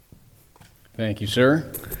Thank you, sir.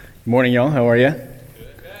 Good morning, y'all. How are you?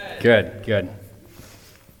 Good.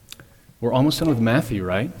 We're almost done with Matthew,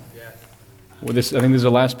 right? Yes. Well, I think this is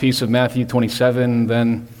the last piece of Matthew 27,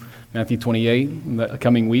 then Matthew 28 in the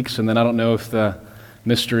coming weeks, and then I don't know if the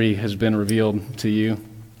mystery has been revealed to you.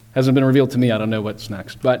 Hasn't been revealed to me. I don't know what's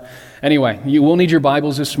next. But anyway, you will need your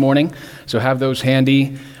Bibles this morning, so have those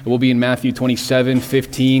handy. We'll be in Matthew 27,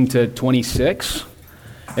 15 to 26.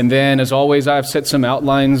 And then, as always, I've set some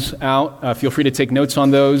outlines out. Feel free to take notes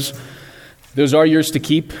on those. Those are yours to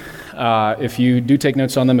keep. If you do take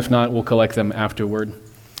notes on them, if not, we'll collect them afterward.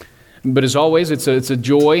 But as always, it's a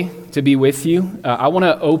joy to be with you. I want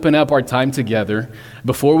to open up our time together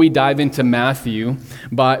before we dive into Matthew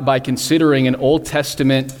by considering an Old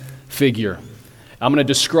Testament figure. I'm going to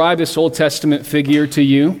describe this Old Testament figure to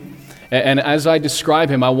you. And as I describe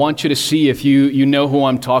him, I want you to see if you know who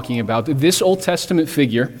I'm talking about. This Old Testament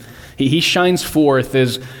figure, he shines forth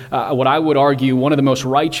as what I would argue one of the most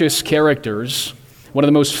righteous characters, one of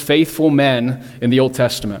the most faithful men in the Old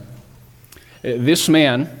Testament. This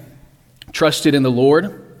man trusted in the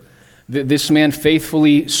Lord. This man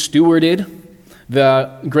faithfully stewarded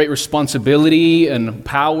the great responsibility and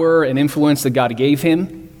power and influence that God gave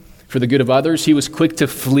him for the good of others. He was quick to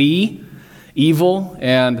flee evil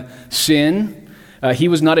and sin. He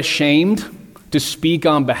was not ashamed to speak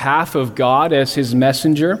on behalf of God as his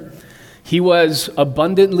messenger. He was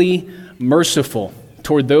abundantly merciful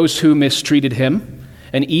toward those who mistreated him.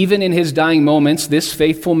 And even in his dying moments, this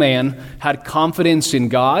faithful man had confidence in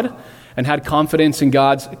God and had confidence in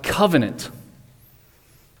God's covenant.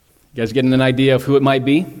 You guys getting an idea of who it might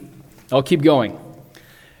be? I'll keep going.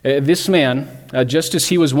 This man, just as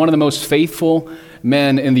he was one of the most faithful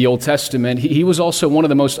men in the Old Testament, he was also one of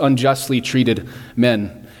the most unjustly treated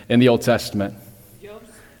men in the Old Testament.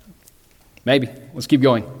 Maybe. Let's keep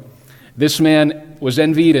going. This man was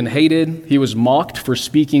envied and hated. He was mocked for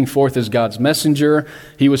speaking forth as God's messenger.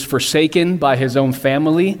 He was forsaken by his own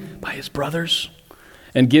family, by his brothers,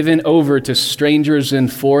 and given over to strangers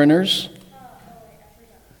and foreigners.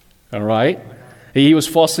 All right. He was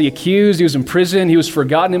falsely accused. He was in prison. He was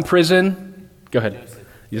forgotten in prison. Go ahead.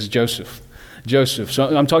 Yes, Joseph.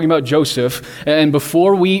 So I'm talking about Joseph. And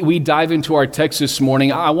before we dive into our text this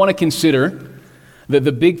morning, I want to consider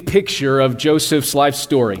the big picture of Joseph's life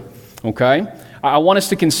story. Okay? I want us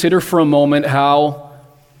to consider for a moment how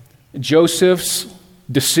Joseph's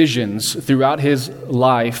decisions throughout his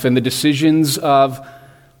life and the decisions of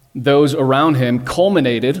those around him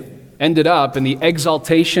ended up in the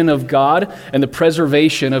exaltation of God and the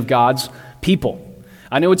preservation of God's people.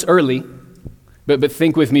 I know it's early, but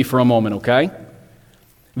think with me for a moment, okay?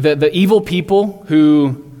 The evil people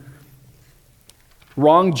who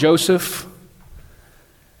wronged Joseph,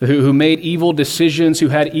 who made evil decisions, who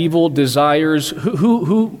had evil desires,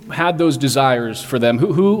 who had those desires for them?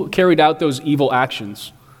 Who carried out those evil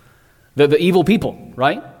actions? The evil people,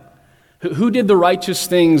 right? Who did the righteous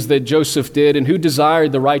things that Joseph did, and who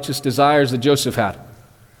desired the righteous desires that Joseph had?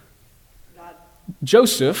 God.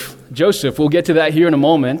 Joseph, we'll get to that here in a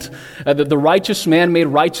moment. The righteous man made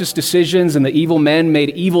righteous decisions, and the evil men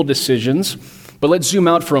made evil decisions. But let's zoom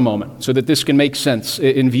out for a moment so that this can make sense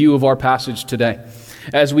in view of our passage today.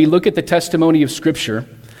 As we look at the testimony of Scripture,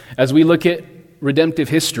 as we look at redemptive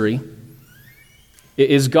history,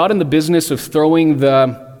 is God in the business of throwing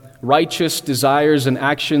the righteous desires and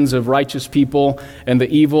actions of righteous people and the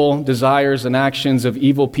evil desires and actions of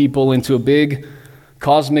evil people into a big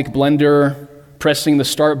cosmic blender, pressing the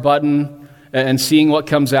start button and seeing what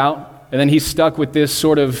comes out? And then he's stuck with this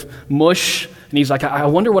sort of mush, and he's like, I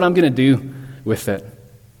wonder what I'm going to do with it.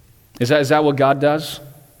 Is that what God does?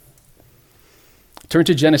 Turn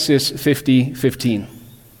to Genesis 50:15.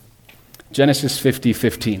 Genesis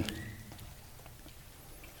 50:15.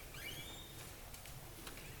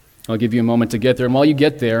 I'll give you a moment to get there. And while you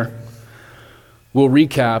get there, we'll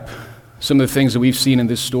recap some of the things that we've seen in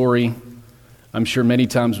this story, I'm sure many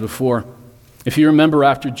times before. If you remember,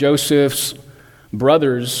 after Joseph's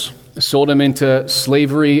brothers sold him into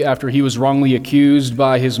slavery, after he was wrongly accused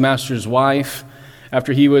by his master's wife,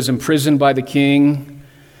 after he was imprisoned by the king,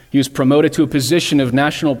 he was promoted to a position of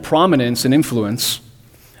national prominence and influence.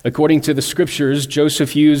 According to the Scriptures,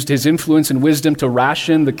 Joseph used his influence and wisdom to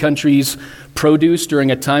ration the country's produce during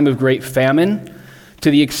a time of great famine, to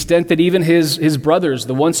the extent that even his brothers,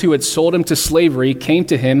 the ones who had sold him to slavery, came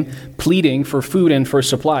to him pleading for food and for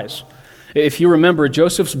supplies. If you remember,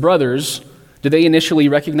 Joseph's brothers, did they initially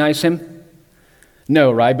recognize him?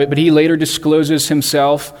 No, right? But he later discloses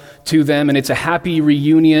himself to them, and it's a happy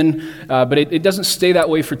reunion, but it doesn't stay that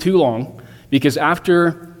way for too long, because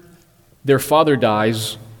after their father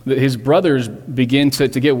dies, His brothers begin to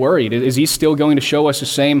get worried. Is he still going to show us the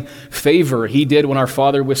same favor he did when our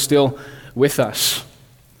father was still with us?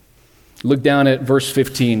 Look down at verse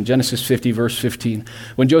 15, Genesis 50, verse 15.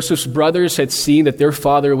 When Joseph's brothers had seen that their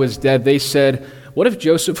father was dead, they said, "What if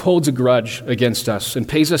Joseph holds a grudge against us and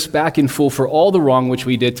pays us back in full for all the wrong which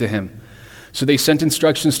we did to him?" So they sent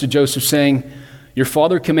instructions to Joseph saying, "Your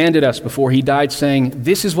father commanded us before he died, saying,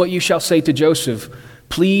 'This is what you shall say to Joseph.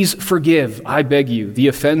 Please forgive, I beg you, the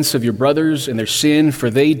offense of your brothers and their sin, for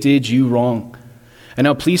they did you wrong. And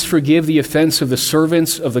now please forgive the offense of the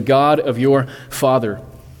servants of the God of your father.'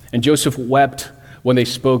 And Joseph wept when they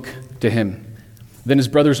spoke to him. Then his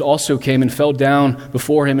brothers also came and fell down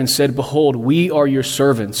before him and said, 'Behold, we are your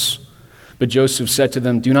servants.' But Joseph said to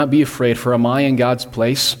them, 'Do not be afraid, for am I in God's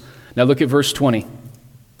place?'" Now look at verse 20.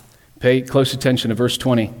 Pay close attention to verse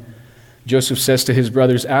 20. Joseph says to his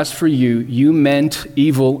brothers, "As for you, you meant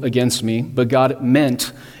evil against me, but God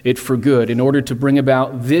meant it for good in order to bring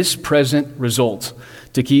about this present result,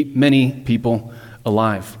 to keep many people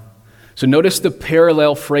alive." So notice the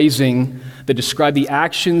parallel phrasing that describe the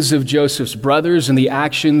actions of Joseph's brothers and the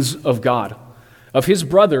actions of God. Of his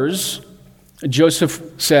brothers, Joseph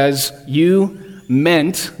says, "You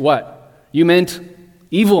meant" what? "You meant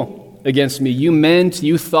evil against me. You meant,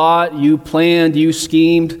 you thought, you planned, you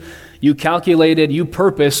schemed, you calculated, you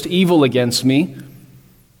purposed evil against me.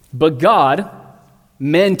 But God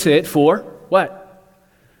meant it for" what?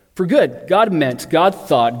 "For good." God meant, God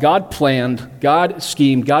thought, God planned, God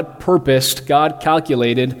schemed, God purposed, God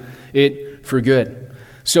calculated it for good.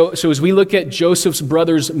 So as we look at Joseph's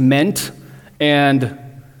brothers' meant and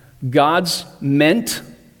God's meant,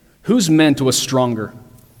 whose meant was stronger?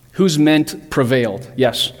 Whose meant prevailed?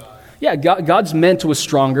 Yes. Yeah, God's meant was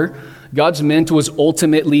stronger. God's meant was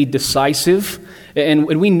ultimately decisive. And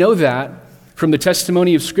we know that from the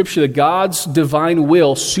testimony of Scripture, that God's divine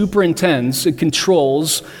will superintends and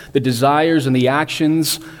controls the desires and the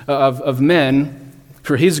actions of men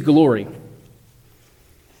for His glory.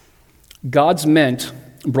 God's meant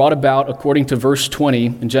brought about, according to verse 20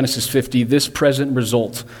 in Genesis 50, this present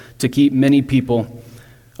result, to keep many people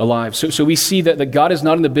alive. So we see that God is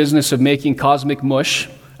not in the business of making cosmic mush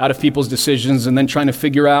out of people's decisions and then trying to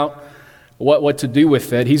figure out what to do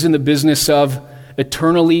with it. He's in the business of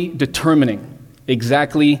eternally determining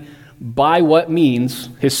exactly by what means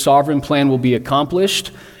His sovereign plan will be accomplished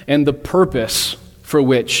and the purpose for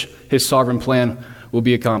which His sovereign plan will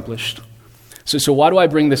be accomplished. So why do I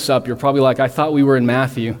bring this up? You're probably like, I thought we were in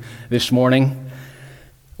Matthew this morning.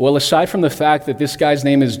 Well, aside from the fact that this guy's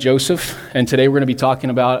name is Joseph, and today we're going to be talking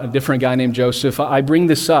about a different guy named Joseph, I bring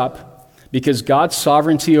this up because God's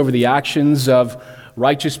sovereignty over the actions of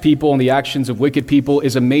righteous people and the actions of wicked people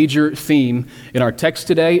is a major theme in our text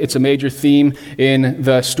today. It's a major theme in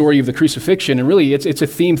the story of the crucifixion, and really it's a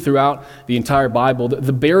theme throughout the entire Bible.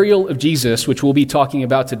 The burial of Jesus, which we'll be talking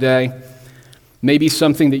about today, may be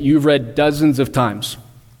something that you've read dozens of times,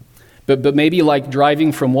 but maybe like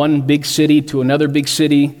driving from one big city to another big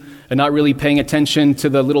city and not really paying attention to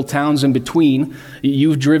the little towns in between.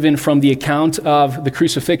 You've driven from the account of the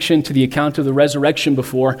crucifixion to the account of the resurrection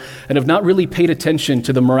before and have not really paid attention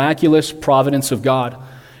to the miraculous providence of God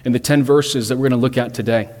in the 10 verses that we're going to look at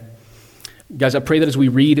today. Guys, I pray that as we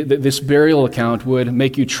read that this burial account would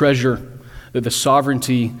make you treasure the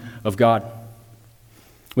sovereignty of God.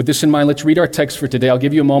 With this in mind, let's read our text for today. I'll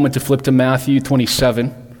give you a moment to flip to Matthew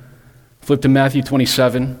 27. Flip to Matthew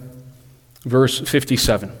 27, verse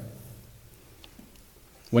 57.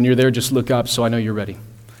 When you're there, just look up so I know you're ready.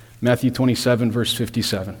 Matthew 27, verse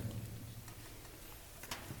 57.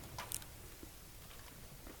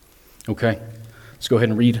 Okay, let's go ahead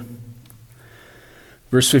and read.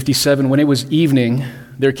 Verse 57, when it was evening,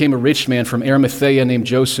 there came a rich man from Arimathea named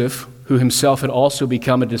Joseph, who himself had also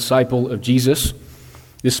become a disciple of Jesus.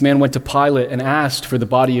 This man went to Pilate and asked for the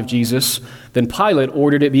body of Jesus. Then Pilate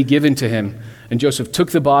ordered it be given to him. And Joseph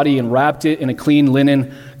took the body and wrapped it in a clean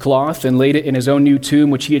linen cloth and laid it in his own new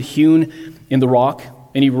tomb, which he had hewn in the rock.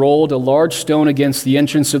 And he rolled a large stone against the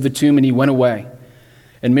entrance of the tomb, and he went away.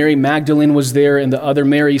 And Mary Magdalene was there, and the other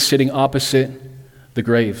Mary sitting opposite the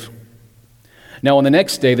grave. Now on the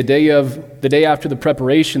next day, the day after the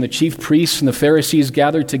preparation, the chief priests and the Pharisees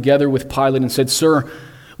gathered together with Pilate and said, "Sir,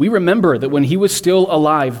 we remember that when he was still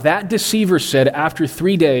alive, that deceiver said, 'After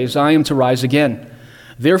 3 days I am to rise again.'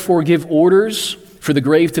 Therefore give orders for the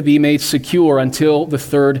grave to be made secure until the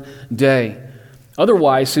 3rd day.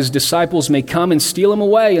 Otherwise his disciples may come and steal him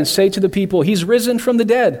away and say to the people, 'He's risen from the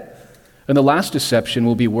dead.' And the last deception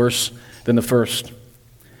will be worse than the first."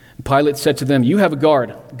 And Pilate said to them, "You have a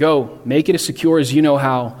guard. Go, make it as secure as you know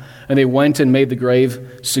how." And they went and made the grave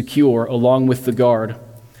secure along with the guard.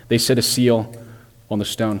 they set a seal on the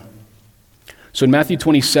stone. So in Matthew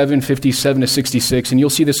 27, 57 to 66, and you'll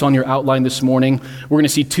see this on your outline this morning, we're going to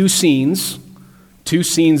see two scenes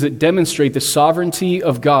that demonstrate the sovereignty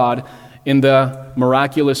of God in the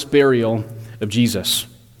miraculous burial of Jesus.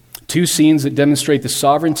 Two scenes that demonstrate the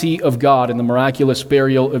sovereignty of God in the miraculous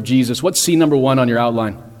burial of Jesus. What's scene number 1 on your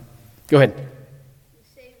outline? Go ahead.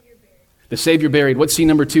 The Savior buried. What's scene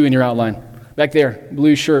number 2 in your outline? Back there,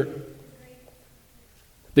 blue shirt.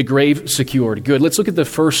 The grave secured. Good. Let's look at the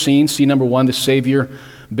first scene, scene number 1, the Savior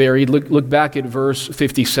buried. Look back at verse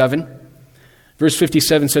 57. Verse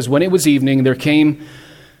 57 says, "When it was evening, there came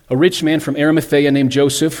a rich man from Arimathea named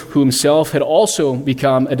Joseph, who himself had also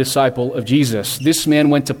become a disciple of Jesus. This man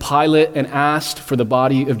went to Pilate and asked for the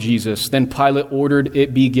body of Jesus. Then Pilate ordered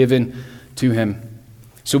it be given to him."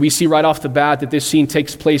 So we see right off the bat that this scene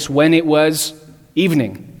takes place when it was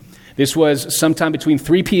evening. This was sometime between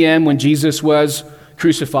 3 p.m. when Jesus was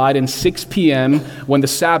crucified and 6 p.m. when the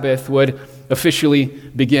Sabbath would officially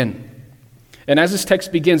begin. And as this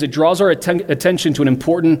text begins, it draws our attention to an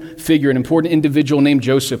important figure, an important individual named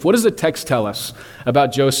Joseph. What does the text tell us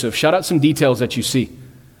about Joseph? Shout out some details that you see.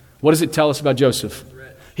 What does it tell us about Joseph?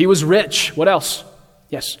 He was rich. What else?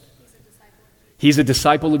 Yes. He's a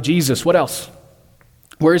disciple of Jesus. What else?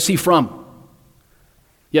 Where is he from?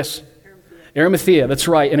 Yes. Arimathea, that's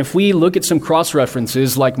right. And if we look at some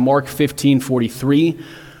cross-references like Mark 15:43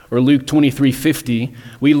 or Luke 23:50,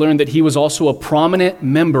 we learn that he was also a prominent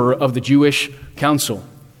member of the Jewish council.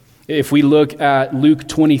 If we look at Luke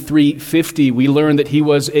 23:50, we learn that he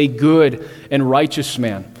was a good and righteous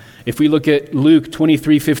man. If we look at Luke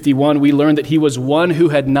 23:51, we learn that he was one who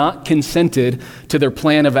had not consented to their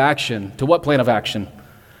plan of action. To what plan of action?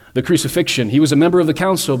 The crucifixion. He was a member of the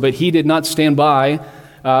council, but he did not stand by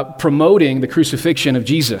promoting the crucifixion of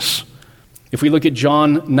Jesus. If we look at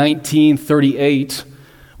John 19:38,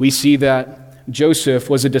 we see that Joseph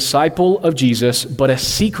was a disciple of Jesus, but a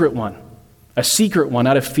secret one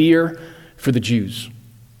out of fear for the Jews.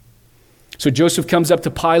 So Joseph comes up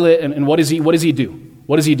to Pilate, and what does he do?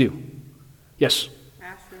 What does he do? Yes?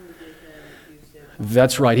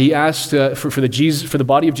 That's right. He asked for the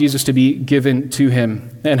body of Jesus to be given to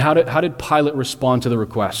him. And how did Pilate respond to the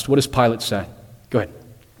request? What does Pilate say? Go ahead.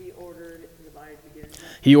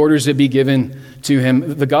 He orders it be given to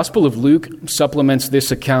him. The Gospel of Luke supplements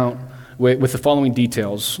this account with the following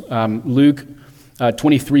details. Luke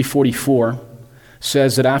 23:44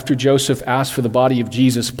 says that after Joseph asked for the body of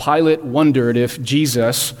Jesus, Pilate wondered if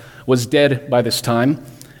Jesus was dead by this time.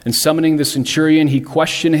 And summoning the centurion, he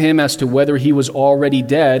questioned him as to whether he was already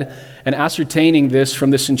dead. And ascertaining this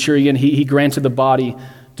from the centurion, he granted the body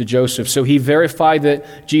to Joseph. So he verified that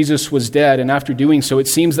Jesus was dead, and after doing so, it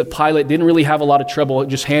seems that Pilate didn't really have a lot of trouble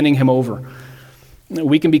just handing him over.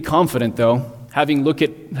 We can be confident, though, having looked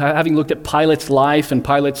at Pilate's life and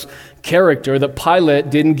Pilate's character, that Pilate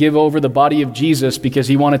didn't give over the body of Jesus because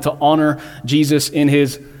he wanted to honor Jesus in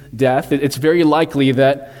his death. It's very likely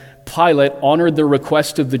that Pilate honored the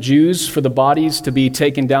request of the Jews for the bodies to be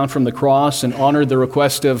taken down from the cross and honored the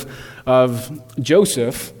request of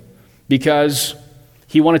Joseph because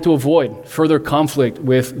he wanted to avoid further conflict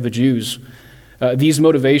with the Jews. These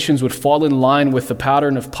motivations would fall in line with the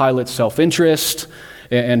pattern of Pilate's self-interest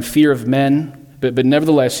and fear of men, but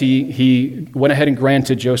nevertheless, he went ahead and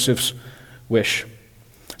granted Joseph's wish.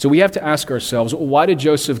 So we have to ask ourselves, why did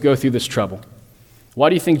Joseph go through this trouble? Why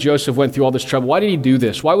do you think Joseph went through all this trouble? Why did he do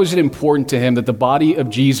this? Why was it important to him that the body of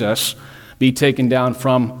Jesus be taken down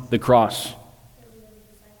from the cross?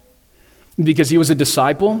 Because he was a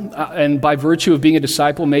disciple, and by virtue of being a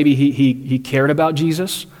disciple, maybe he cared about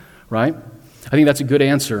Jesus, right? I think that's a good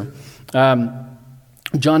answer. John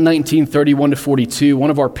 19:31-42, one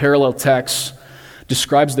of our parallel texts,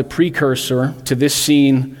 describes the precursor to this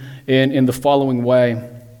scene in the following way.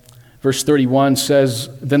 Verse 31 says,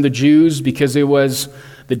 "Then the Jews, because it was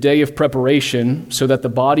the day of preparation, so that the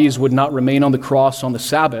bodies would not remain on the cross on the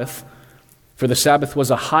Sabbath, for the Sabbath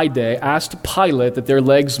was a high day, asked Pilate that their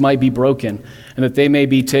legs might be broken and that they may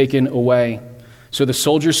be taken away. So the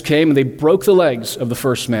soldiers came and they broke the legs of the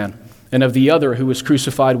first man and of the other who was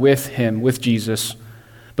crucified with him, with Jesus.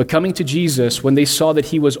 But coming to Jesus, when they saw that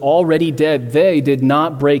he was already dead, they did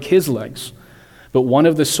not break his legs. But one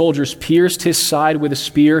of the soldiers pierced his side with a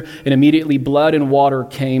spear, and immediately blood and water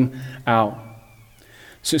came out."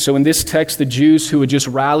 So in this text, the Jews who had just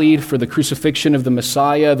rallied for the crucifixion of the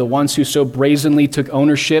Messiah, the ones who so brazenly took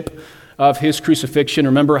ownership of his crucifixion,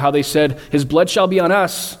 remember how they said, "His blood shall be on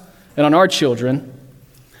us and on our children."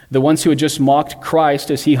 The ones who had just mocked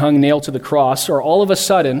Christ as he hung nailed to the cross are all of a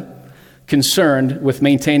sudden concerned with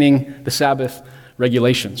maintaining the Sabbath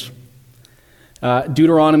regulations.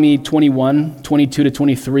 Deuteronomy 21, 22 to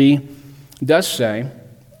 23 does say,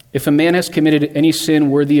 if a man has committed any sin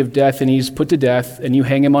worthy of death and he's put to death and you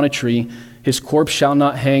hang him on a tree, his corpse shall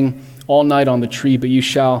not hang all night on the tree, but you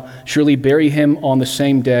shall surely bury him on the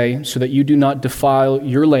same day, so that you do not defile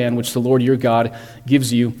your land, which the Lord your God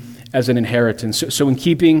gives you as an inheritance. So in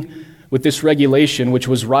keeping with this regulation, which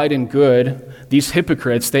was right and good, these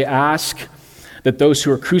hypocrites, they ask that those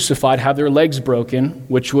who are crucified have their legs broken,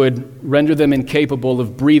 which would render them incapable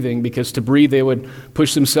of breathing, because to breathe they would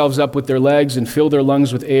push themselves up with their legs and fill their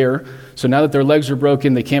lungs with air. So now that their legs are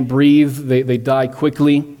broken, they can't breathe, they die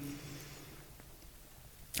quickly,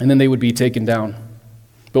 and then they would be taken down.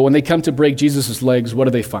 But when they come to break Jesus' legs, what do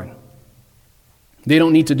they find? They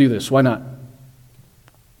don't need to do this. Why not?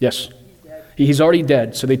 Yes? He's already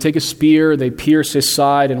dead. So they take a spear, they pierce his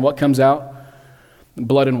side, and what comes out?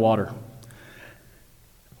 Blood and water.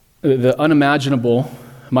 The unimaginable,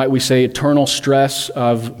 might we say, eternal stress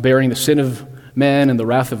of bearing the sin of men and the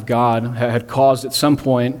wrath of God had caused at some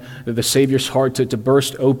point the Savior's heart to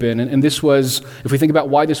burst open. And this was, if we think about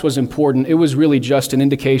why this was important, it was really just an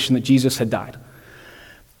indication that Jesus had died.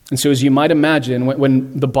 And so as you might imagine,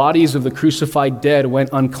 when the bodies of the crucified dead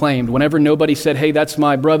went unclaimed, whenever nobody said, hey, that's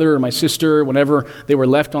my brother or my sister, whenever they were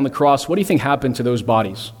left on the cross, what do you think happened to those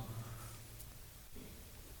bodies?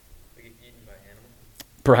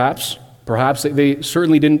 Perhaps they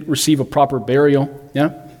certainly didn't receive a proper burial.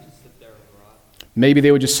 Yeah, maybe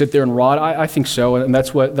they would just sit there and rot. I think so, and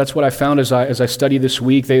that's what I found as I studied this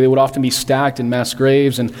week. They would often be stacked in mass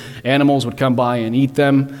graves, and animals would come by and eat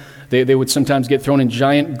them. They would sometimes get thrown in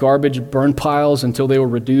giant garbage burn piles until they were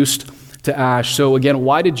reduced to ash. So again,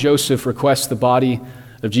 why did Joseph request the body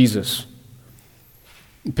of Jesus?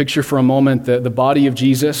 Picture for a moment the body of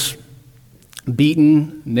Jesus,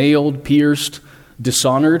 beaten, nailed, pierced,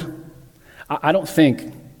 dishonored. I don't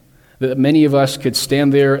think that many of us could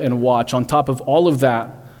stand there and watch, on top of all of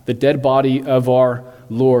that, the dead body of our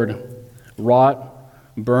Lord rot,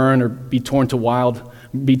 burn, or be torn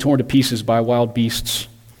to pieces by wild beasts.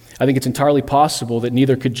 I think it's entirely possible that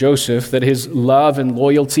neither could Joseph, that his love and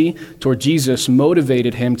loyalty toward Jesus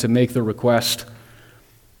motivated him to make the request.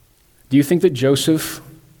 Do you think that Joseph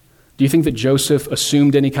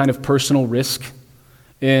assumed any kind of personal risk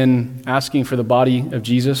in asking for the body of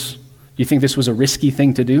Jesus? Do you think this was a risky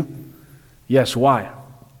thing to do? Yes, why?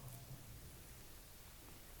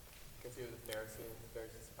 Because he was a Pharisee, and the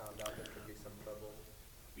Pharisees found out there could be some trouble.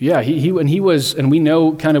 Yeah, he was, and we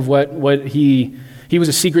know kind of what he was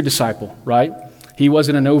a secret disciple, right? He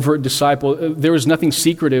wasn't an overt disciple. There was nothing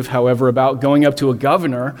secretive, however, about going up to a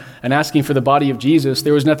governor and asking for the body of Jesus.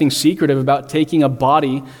 There was nothing secretive about taking a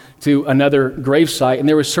body to another gravesite, and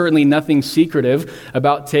there was certainly nothing secretive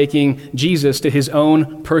about taking Jesus to his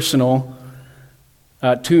own personal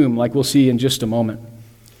tomb, like we'll see in just a moment.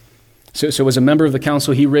 So as a member of the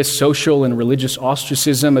council, he risked social and religious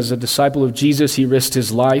ostracism. As a disciple of Jesus, he risked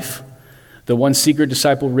his life. The one secret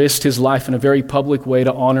disciple risked his life in a very public way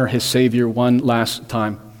to honor his Savior one last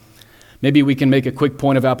time. Maybe we can make a quick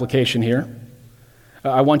point of application here.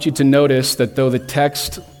 I want you to notice that though the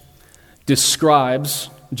text describes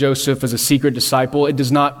Joseph as a secret disciple, it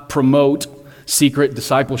does not promote secret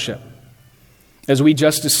discipleship. As we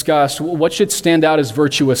just discussed, what should stand out as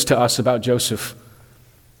virtuous to us about Joseph?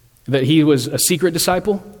 That he was a secret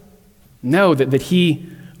disciple? No, that he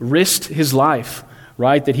risked his life,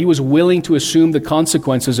 right? That he was willing to assume the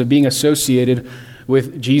consequences of being associated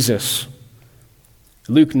with Jesus.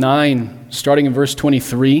 Luke 9, starting in verse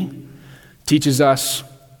 23,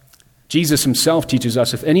 Jesus himself teaches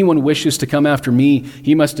us, if anyone wishes to come after me,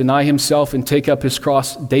 he must deny himself and take up his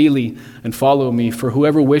cross daily and follow me. For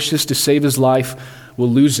whoever wishes to save his life will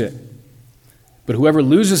lose it. But whoever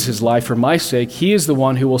loses his life for my sake, he is the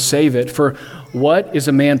one who will save it. For what is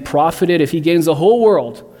a man profited if he gains the whole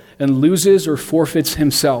world and loses or forfeits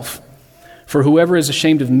himself? For whoever is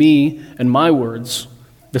ashamed of me and my words,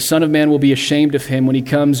 the Son of Man will be ashamed of him when he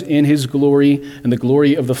comes in his glory and the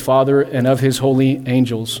glory of the Father and of his holy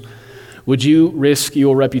angels. Would you risk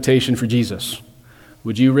your reputation for Jesus?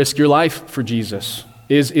 Would you risk your life for Jesus?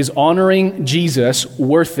 Is honoring Jesus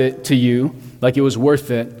worth it to you like it was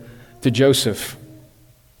worth it to Joseph?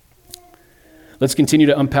 Let's continue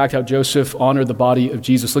to unpack how Joseph honored the body of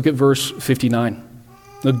Jesus. Look at verse 59.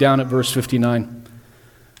 Look down at verse 59.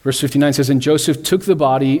 Verse 59 says, and Joseph took the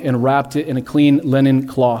body and wrapped it in a clean linen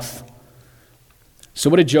cloth.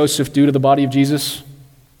 So what did Joseph do to the body of Jesus?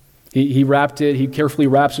 He wrapped it. He carefully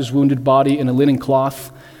wraps his wounded body in a linen cloth.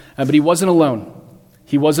 But he wasn't alone.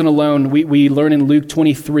 He wasn't alone. We learn in Luke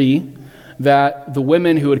 23 that the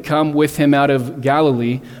women who had come with him out of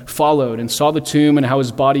Galilee followed and saw the tomb and how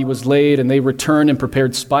his body was laid, and they returned and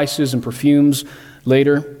prepared spices and perfumes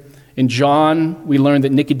later. In John, we learned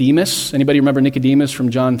that Nicodemus, anybody remember Nicodemus from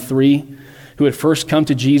John 3, who had first come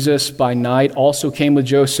to Jesus by night, also came with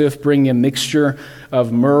Joseph, bringing a mixture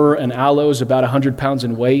of myrrh and aloes, about 100 pounds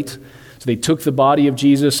in weight. So they took the body of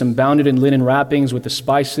Jesus and bound it in linen wrappings with the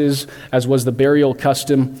spices, as was the burial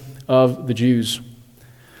custom of the Jews.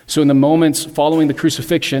 So in the moments following the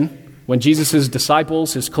crucifixion, when Jesus'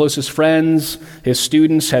 disciples, his closest friends, his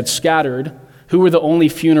students had scattered, who were the only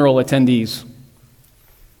funeral attendees?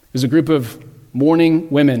 It was a group of mourning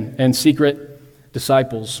women and secret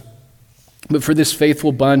disciples. But for this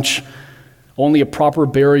faithful bunch, only a proper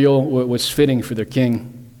burial was fitting for their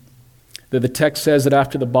king. The text says that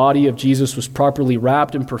after the body of Jesus was properly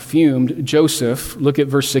wrapped and perfumed, Joseph, look at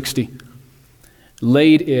verse 60,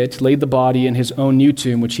 laid the body in his own new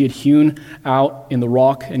tomb, which he had hewn out in the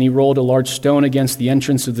rock, and he rolled a large stone against the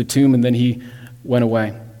entrance of the tomb, and then he went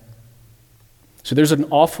away. So there's an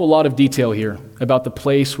awful lot of detail here about the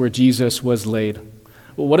place where Jesus was laid.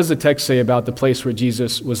 Well, what does the text say about the place where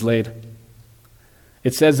Jesus was laid?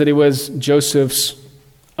 It says that it was Joseph's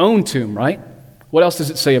own tomb, right? What else does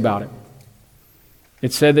it say about it?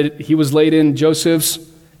 It said that he was laid in Joseph's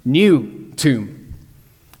new tomb,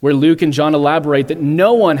 where Luke and John elaborate that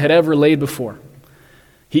no one had ever laid before.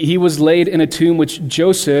 He was laid in a tomb which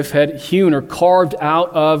Joseph had hewn or carved out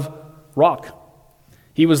of rock.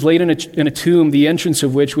 He was laid in a tomb, the entrance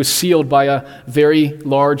of which was sealed by a very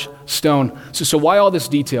large stone. So why all this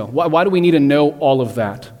detail? Why do we need to know all of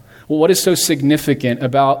that? Well, what is so significant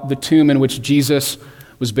about the tomb in which Jesus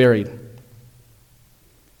was buried?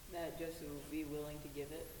 That Joseph would be willing to give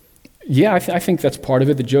it? Yeah, I think that's part of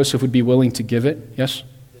it, that Joseph would be willing to give it. Yes?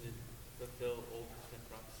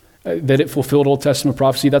 That it fulfilled Old Testament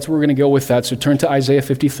prophecy. That's where we're going to go with that. So turn to Isaiah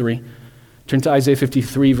 53. Turn to Isaiah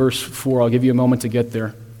 53, verse 4. I'll give you a moment to get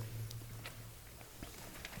there.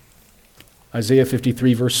 Isaiah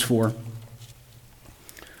 53, verse 4.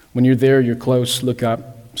 When you're there, you're close. Look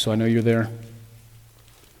up, so I know you're there.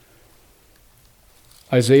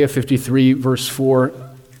 Isaiah 53, verse 4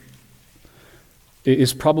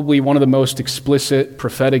 is probably one of the most explicit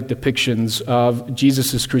prophetic depictions of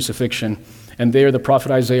Jesus' crucifixion. And there the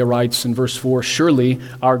prophet Isaiah writes in verse 4, "Surely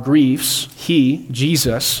our griefs he,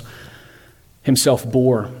 Jesus, himself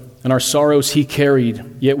bore, and our sorrows he carried.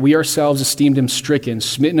 Yet we ourselves esteemed him stricken,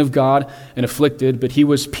 smitten of God, and afflicted. But he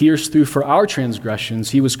was pierced through for our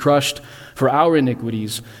transgressions. He was crushed for our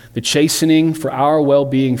iniquities. The chastening for our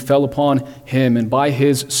well-being fell upon him, and by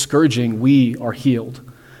his scourging we are healed.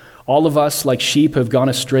 All of us, like sheep, have gone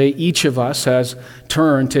astray. Each of us has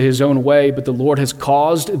turned to his own way, but the Lord has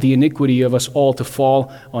caused the iniquity of us all to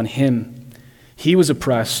fall on him. He was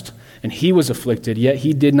oppressed, and he was afflicted, yet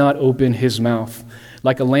he did not open his mouth.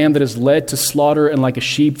 Like a lamb that is led to slaughter, and like a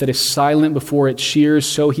sheep that is silent before its shears,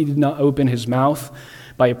 so he did not open his mouth.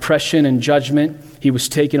 By oppression and judgment he was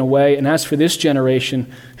taken away. And as for this generation,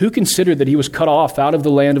 who considered that he was cut off out of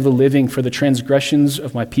the land of the living for the transgressions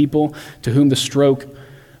of my people, to whom the stroke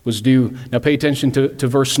was due?" Now pay attention to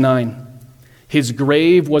verse 9. "His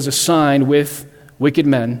grave was assigned with wicked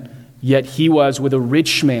men, yet he was with a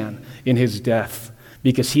rich man in his death,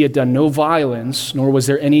 because he had done no violence, nor was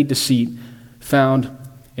there any deceit found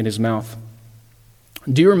in his mouth."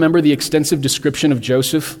 Do you remember the extensive description of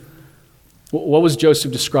Joseph? What was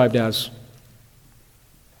Joseph described as?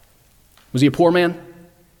 Was he a poor man?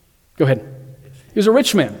 Go ahead. He was a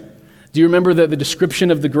rich man. Do you remember the description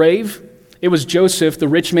of the grave? It was Joseph, the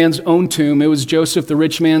rich man's own tomb. It was Joseph, the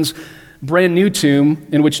rich man's brand new tomb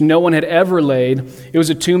in which no one had ever laid. It was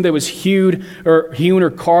a tomb that was hewn or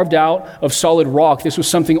carved out of solid rock. This was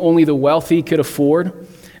something only the wealthy could afford.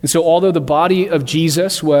 And so although the body of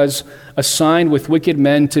Jesus was assigned with wicked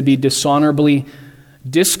men to be dishonorably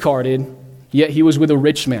discarded, yet he was with a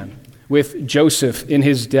rich man, with Joseph in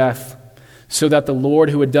his death, so that the Lord,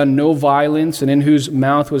 who had done no violence and in whose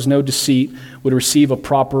mouth was no deceit, would receive a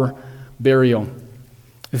proper burial.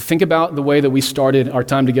 Think about the way that we started our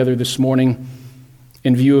time together this morning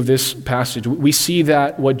in view of this passage. We see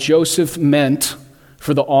that what Joseph meant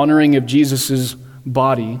for the honoring of Jesus'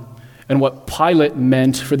 body and what Pilate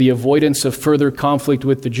meant for the avoidance of further conflict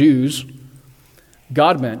with the Jews,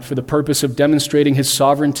 God meant for the purpose of demonstrating his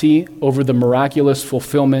sovereignty over the miraculous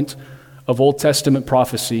fulfillment of Old Testament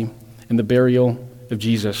prophecy and the burial of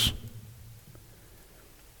Jesus.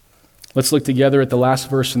 Let's look together at the last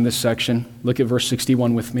verse in this section. Look at verse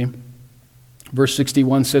 61 with me. Verse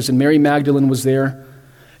 61 says, "And Mary Magdalene was there,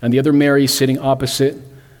 and the other Mary sitting opposite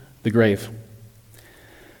the grave."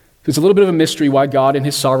 It's a little bit of a mystery why God in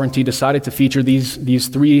his sovereignty decided to feature these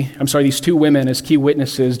two women as key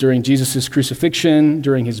witnesses during Jesus' crucifixion,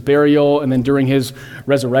 during his burial, and then during his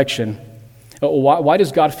resurrection. Why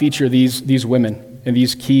does God feature these women in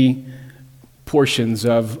these key portions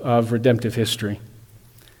of redemptive history?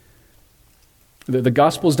 The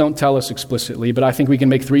Gospels don't tell us explicitly, but I think we can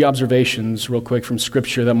make 3 observations real quick from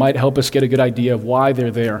Scripture that might help us get a good idea of why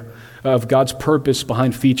they're there, of God's purpose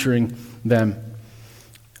behind featuring them.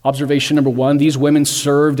 Observation number 1, these women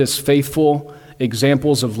served as faithful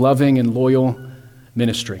examples of loving and loyal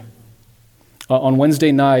ministry. On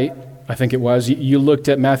Wednesday night, I think it was, you looked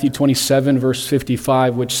at Matthew 27, verse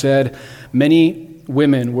 55, which said, many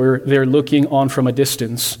women were there looking on from a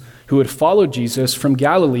distance who had followed Jesus from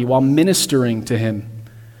Galilee while ministering to him.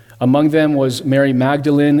 Among them was Mary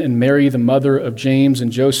Magdalene and Mary, the mother of James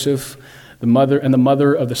and Joseph, the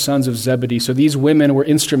mother of the sons of Zebedee. So these women were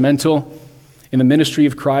instrumental in the ministry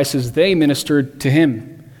of Christ as they ministered to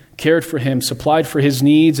him, cared for him, supplied for his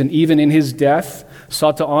needs, and even in his death,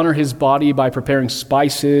 sought to honor his body by preparing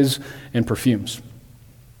spices and perfumes.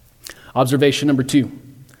 Observation number 2,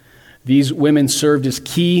 these women served as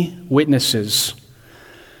key witnesses.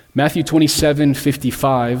 Matthew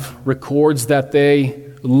 27:55 records that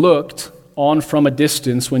they looked on from a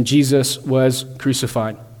distance when Jesus was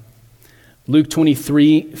crucified. Luke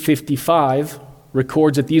 23:55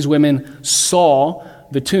 records that these women saw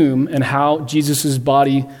the tomb and how Jesus'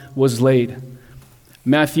 body was laid.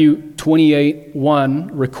 Matthew 28:1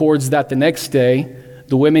 records that the next day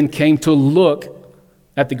the women came to look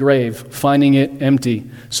at the grave, finding it empty.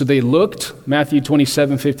 So they looked, Matthew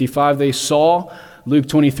 27:55, they saw Luke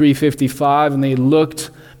 23:55, and they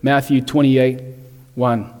looked, Matthew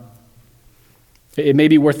 28:1. It may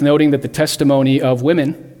be worth noting that the testimony of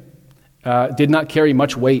women did not carry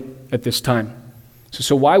much weight at this time.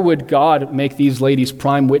 So why would God make these ladies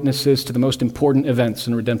prime witnesses to the most important events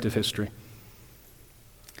in redemptive history?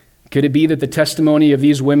 Could it be that the testimony of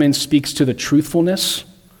these women speaks to the truthfulness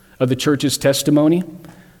of the church's testimony?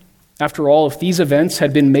 After all, if these events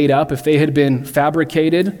had been made up, if they had been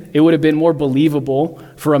fabricated, it would have been more believable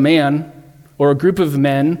for a man or a group of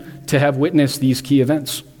men to have witnessed these key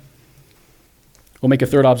events. We'll make a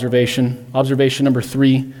third observation. Observation number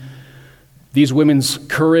 3. These women's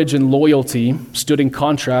courage and loyalty stood in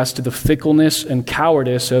contrast to the fickleness and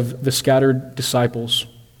cowardice of the scattered disciples.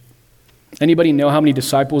 Anybody know how many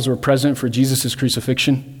disciples were present for Jesus'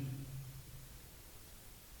 crucifixion?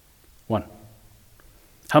 1.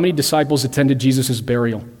 How many disciples attended Jesus'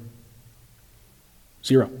 burial?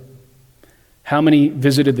 0. How many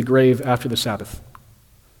visited the grave after the Sabbath?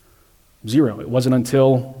 0. It wasn't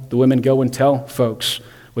until the women go and tell folks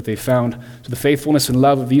what they found. So the faithfulness and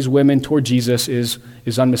love of these women toward Jesus is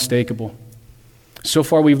unmistakable. So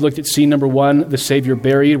far we've looked at scene number 1, the Savior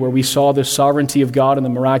buried, where we saw the sovereignty of God in the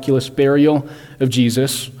miraculous burial of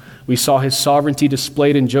Jesus. We saw his sovereignty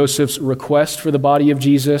displayed in Joseph's request for the body of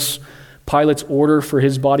Jesus, Pilate's order for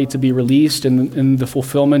his body to be released, and in the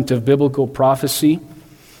fulfillment of biblical prophecy,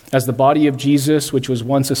 as the body of Jesus, which was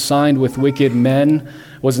once assigned with wicked men,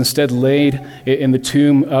 was instead laid in the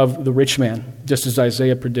tomb of the rich man, just as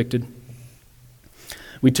Isaiah predicted.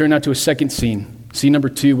 We turn now to a second scene number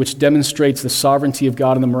 2, which demonstrates the sovereignty of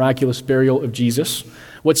God in the miraculous burial of Jesus.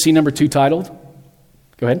 What's scene number 2 titled?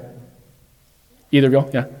 Go ahead. Either go,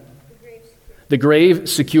 yeah. The grave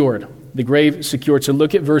secured. The grave secured. So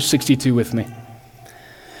look at verse 62 with me.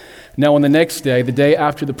 Now on the next day, the day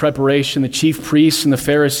after the preparation, the chief priests and the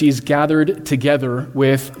Pharisees gathered together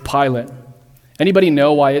with Pilate. Anybody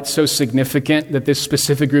know why it's so significant that this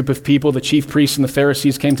specific group of people, the chief priests and the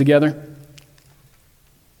Pharisees, came together?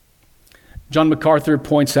 John MacArthur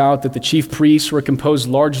points out that the chief priests were composed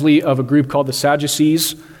largely of a group called the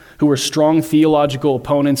Sadducees, who were strong theological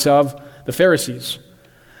opponents of the Pharisees.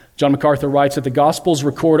 John MacArthur writes that the Gospels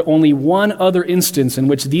record only one other instance in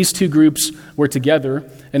which these two groups were together,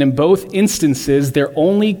 and in both instances, their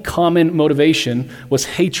only common motivation was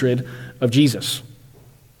hatred of Jesus.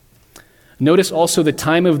 Notice also the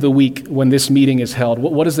time of the week when this meeting is held.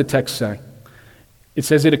 What does the text say? It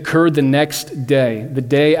says it occurred the next day, the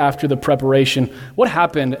day after the preparation. What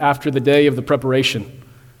happened after the day of the preparation?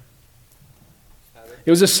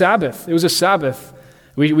 It was a Sabbath. It was a Sabbath.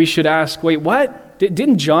 We should ask, wait, what?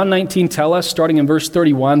 Didn't John 19 tell us, starting in verse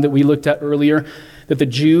 31 that we looked at earlier, that the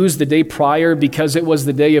Jews, the day prior, because it was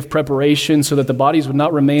the day of preparation, so that the bodies would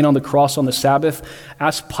not remain on the cross on the Sabbath,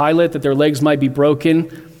 asked Pilate that their legs might be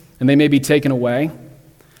broken and they may be taken away?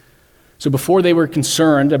 So before they were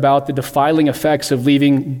concerned about the defiling effects of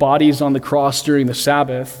leaving bodies on the cross during the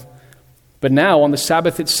Sabbath, But now, on the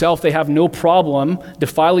Sabbath itself, they have no problem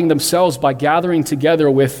defiling themselves by gathering together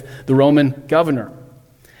with the Roman governor.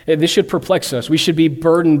 This should perplex us. We should be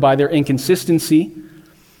burdened by their inconsistency,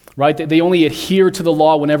 right? That they only adhere to the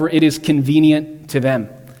law whenever it is convenient to them.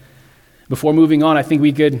 Before moving on, I think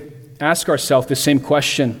we could ask ourselves the same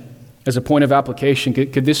question as a point of application.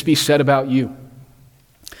 Could this be said about you?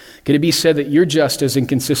 Could it be said that you're just as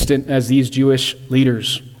inconsistent as these Jewish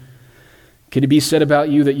leaders? Could it be said about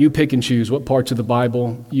you that you pick and choose what parts of the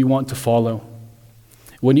Bible you want to follow?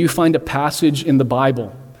 When you find a passage in the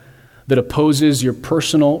Bible that opposes your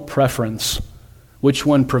personal preference, which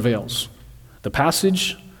one prevails? The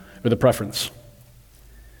passage or the preference?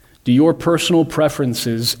 Do your personal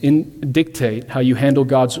preferences dictate how you handle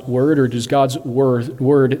God's word, or does God's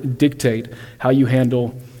word dictate how you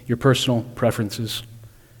handle your personal preferences?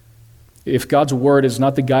 If God's word is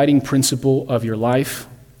not the guiding principle of your life,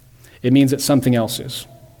 it means that something else is.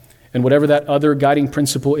 And whatever that other guiding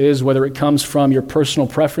principle is, whether it comes from your personal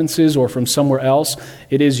preferences or from somewhere else,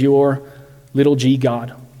 it is your little g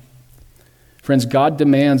God. Friends, God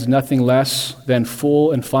demands nothing less than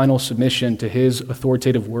full and final submission to his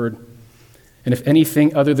authoritative word. And if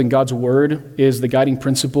anything other than God's word is the guiding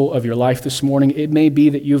principle of your life this morning, it may be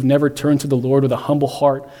that you've never turned to the Lord with a humble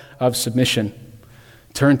heart of submission.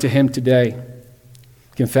 Turn to him today.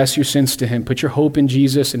 Confess your sins to him. Put your hope in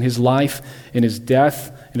Jesus, in his life, in his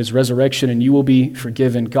death, in his resurrection, and you will be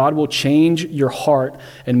forgiven. God will change your heart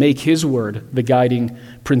and make his word the guiding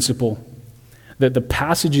principle. That the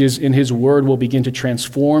passages in his word will begin to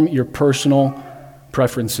transform your personal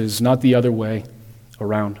preferences, not the other way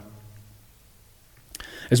around.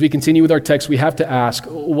 As we continue with our text, we have to ask,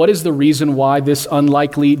 what is the reason why this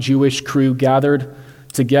unlikely Jewish crew gathered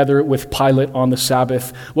together with Pilate on the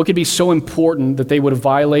Sabbath? What could be so important that they would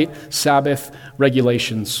violate Sabbath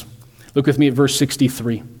regulations? Look with me at verse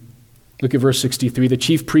 63. Look at verse 63. The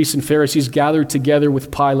chief priests and Pharisees gathered together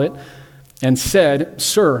with Pilate and said,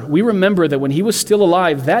 "Sir, we remember that when he was still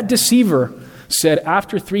alive, that deceiver said,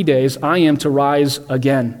 'After 3 days, I am to rise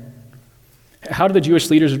again.'" How do the Jewish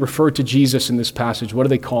leaders refer to Jesus in this passage? What do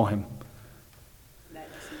they call him?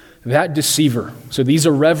 That deceiver. So these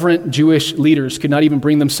irreverent Jewish leaders could not even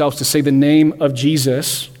bring themselves to say the name of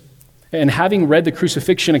Jesus. And having read the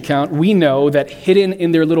crucifixion account, we know that hidden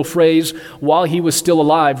in their little phrase, "while he was still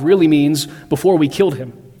alive," really means before we killed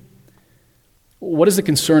him. What is the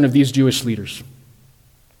concern of these Jewish leaders?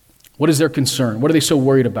 What is their concern? What are they so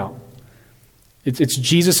worried about? It's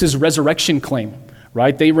Jesus' resurrection claim,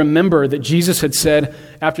 right? They remember that Jesus had said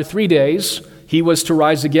after 3 days he was to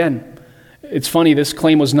rise again. It's funny, this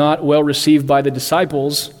claim was not well received by the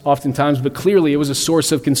disciples oftentimes, but clearly it was a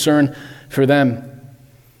source of concern for them.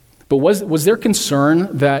 But was their concern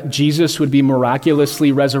that Jesus would be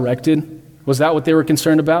miraculously resurrected? Was that what they were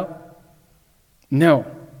concerned about? No.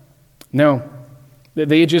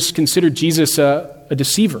 They had just considered Jesus a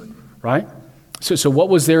deceiver, right? So what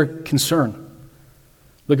was their concern?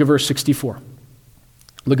 Look at verse 64.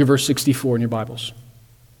 Look at verse 64 in your Bibles.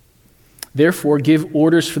 "Therefore, give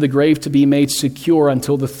orders for the grave to be made secure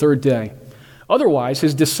until the 3rd day. Otherwise,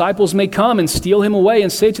 his disciples may come and steal him away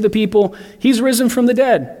and say to the people, 'He's risen from the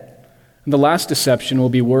dead.' And the last deception will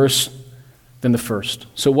be worse than the first."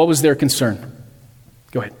 So what was their concern?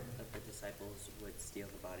 Go ahead. That the disciples would steal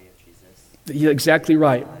the body of Jesus. Yeah, exactly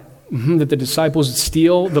right. That the disciples would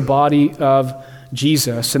steal the body of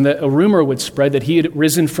Jesus, and that a rumor would spread that he had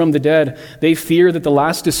risen from the dead. They fear that the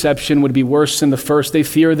last deception would be worse than the first. They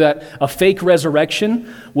fear that a fake resurrection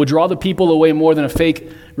would draw the people away more than a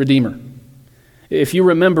fake redeemer. If you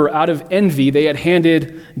remember, out of envy, they had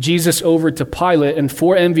handed Jesus over to Pilate, and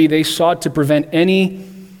for envy, they sought to prevent any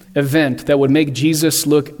event that would make Jesus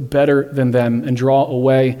look better than them and draw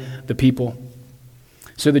away the people.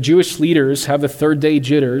 So the Jewish leaders have the 3rd day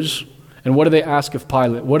jitters. And what do they ask of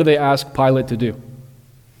Pilate? What do they ask Pilate to do?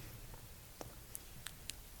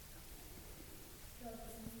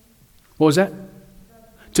 What was that?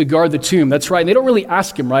 To guard the tomb. That's right. And they don't really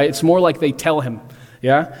ask him, right? It's more like they tell him.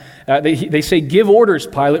 Yeah? They say, "Give orders,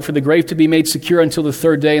 Pilate, for the grave to be made secure until the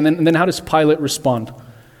 3rd day." And then how does Pilate respond?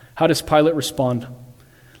 How does Pilate respond?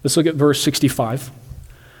 Let's look at verse 65.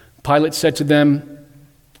 Pilate said to them,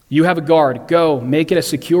 "You have a guard. Go, make it as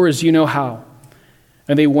secure as you know how."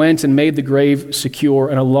 And they went and made the grave secure,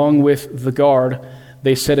 and along with the guard,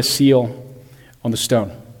 they set a seal on the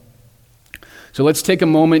stone. So let's take a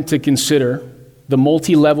moment to consider the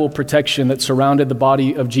multi-level protection that surrounded the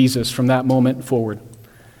body of Jesus from that moment forward.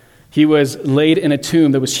 He was laid in a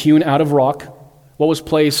tomb that was hewn out of rock. What was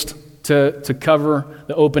placed to cover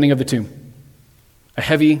the opening of the tomb? A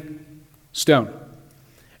heavy stone.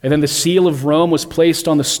 And then the seal of Rome was placed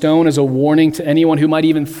on the stone as a warning to anyone who might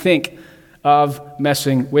even think of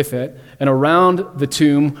messing with it. And around the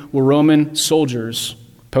tomb were Roman soldiers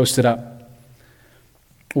posted up.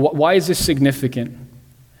 Why is this significant?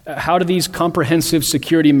 How do these comprehensive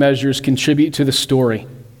security measures contribute to the story?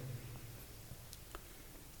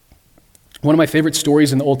 One of my favorite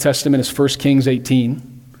stories in the Old Testament is 1 Kings 18.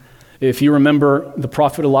 If you remember, the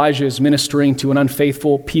prophet Elijah is ministering to an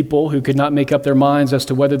unfaithful people who could not make up their minds as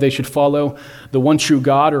to whether they should follow the one true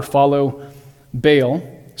God or follow Baal.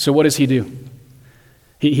 So what does he do?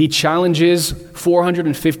 He challenges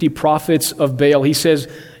 450 prophets of Baal. He says,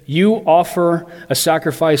 you offer a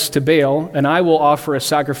sacrifice to Baal, and I will offer a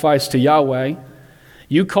sacrifice to Yahweh.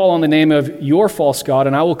 You call on the name of your false god,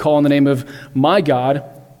 and I will call on the name of my God.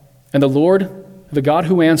 And the Lord, the God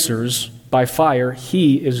who answers by fire,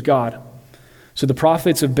 he is God. So the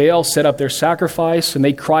prophets of Baal set up their sacrifice, and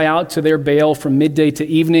they cry out to their Baal from midday to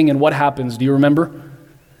evening. And what happens? Do you remember?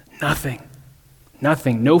 Nothing.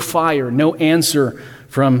 Nothing. No fire, no answer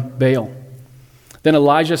from Baal. Then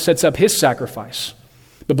Elijah sets up his sacrifice.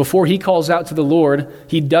 But before he calls out to the Lord,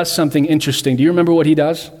 he does something interesting. Do you remember what he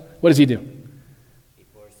does? What does he do? He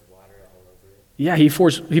pours water all over it. Yeah, he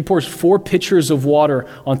pours 4 pitchers of water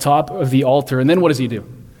on top of the altar. And then what does he do?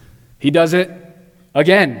 He does it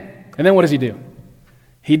again. And then what does he do?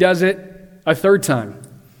 He does it a third time,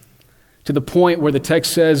 to the point where the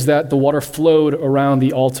text says that the water flowed around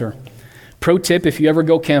the altar. Pro tip, if you ever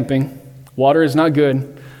go camping, water is not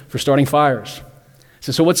good for starting fires.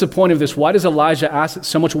 So what's the point of this? Why does Elijah ask that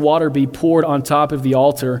so much water be poured on top of the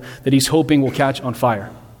altar that he's hoping will catch on fire?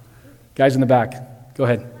 Guys in the back, go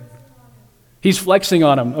ahead. He's flexing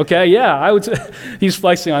on them. Okay, yeah, he's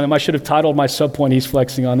flexing on them. I should have titled my subpoint, he's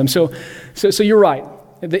flexing on them. So you're right.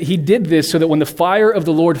 That he did this so that when the fire of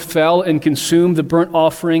the Lord fell and consumed the burnt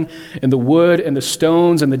offering and the wood and the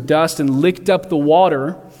stones and the dust and licked up the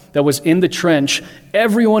water that was in the trench,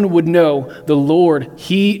 everyone would know the Lord,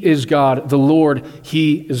 he is God. The Lord,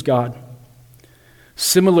 he is God.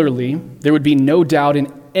 Similarly, there would be no doubt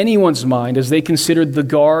in anyone's mind as they considered the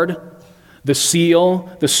guard, the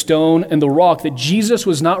seal, the stone, and the rock that Jesus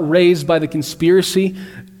was not raised by the conspiracy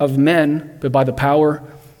of men, but by the power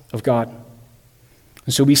of God.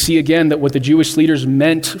 And so we see again that what the Jewish leaders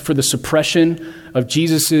meant for the suppression of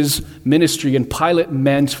Jesus' ministry and Pilate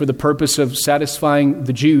meant for the purpose of satisfying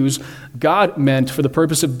the Jews, God meant for the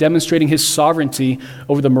purpose of demonstrating his sovereignty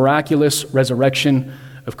over the miraculous resurrection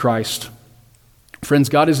of Christ. Friends,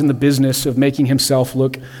 God is in the business of making himself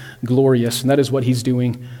look glorious, and that is what he's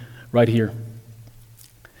doing right here.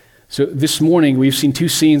 So this morning we've seen 2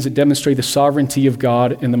 scenes that demonstrate the sovereignty of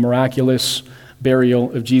God in the miraculous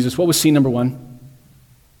burial of Jesus. What was scene number 1?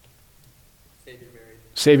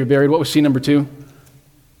 Savior buried. What was scene number 2?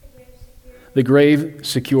 The grave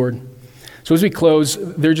secured. So as we close,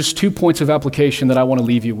 there are just 2 points of application that I want to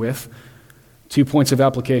leave you with. 2 points of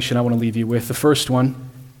application I want to leave you with. The first one,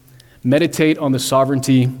 meditate on the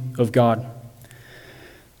sovereignty of God.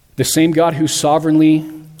 The same God who sovereignly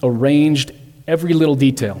arranged every little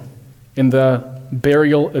detail in the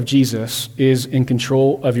burial of Jesus is in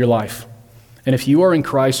control of your life. And if you are in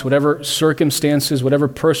Christ, whatever circumstances, whatever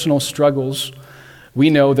personal struggles, we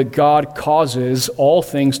know that God causes all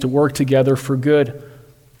things to work together for good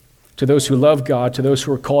to those who love God, to those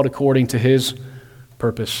who are called according to his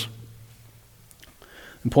purpose.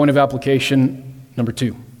 And point of application number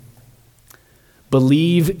 2.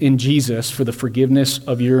 Believe in Jesus for the forgiveness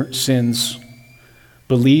of your sins.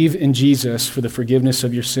 Believe in Jesus for the forgiveness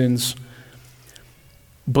of your sins.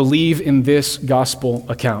 Believe in this gospel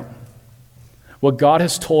account. What God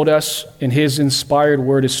has told us in his inspired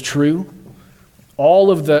word is true.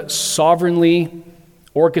 All of the sovereignly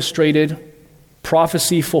orchestrated,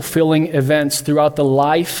 prophecy-fulfilling events throughout the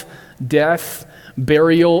life, death,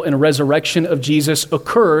 burial, and resurrection of Jesus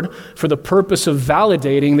occurred for the purpose of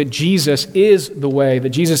validating that Jesus is the way, that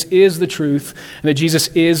Jesus is the truth, and that Jesus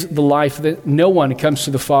is the life, that no one comes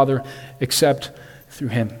to the Father except through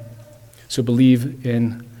him. So believe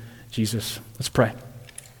in Jesus. Let's pray.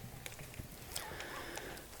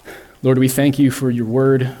 Lord, we thank you for your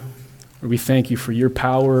word. Lord, we thank you for your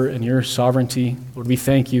power and your sovereignty. Lord, we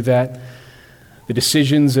thank you that the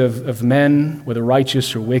decisions of men, whether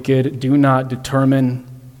righteous or wicked, do not determine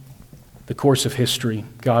the course of history.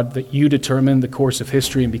 God, that you determine the course of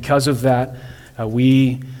history, and because of that,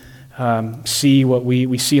 we see what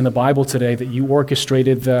we see in the Bible today, that you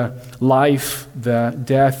orchestrated the life, the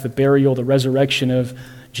death, the burial, the resurrection of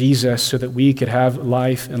Jesus so that we could have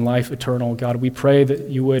life and life eternal. God, we pray that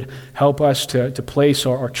you would help us to place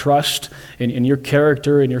our trust in your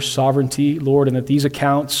character and your sovereignty, Lord, and that these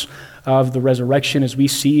accounts of the resurrection, as we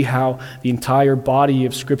see how the entire body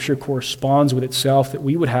of Scripture corresponds with itself, that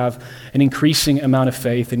we would have an increasing amount of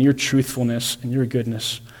faith in your truthfulness and your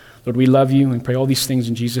goodness. Lord, we love you and pray all these things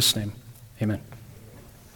in Jesus' name. Amen.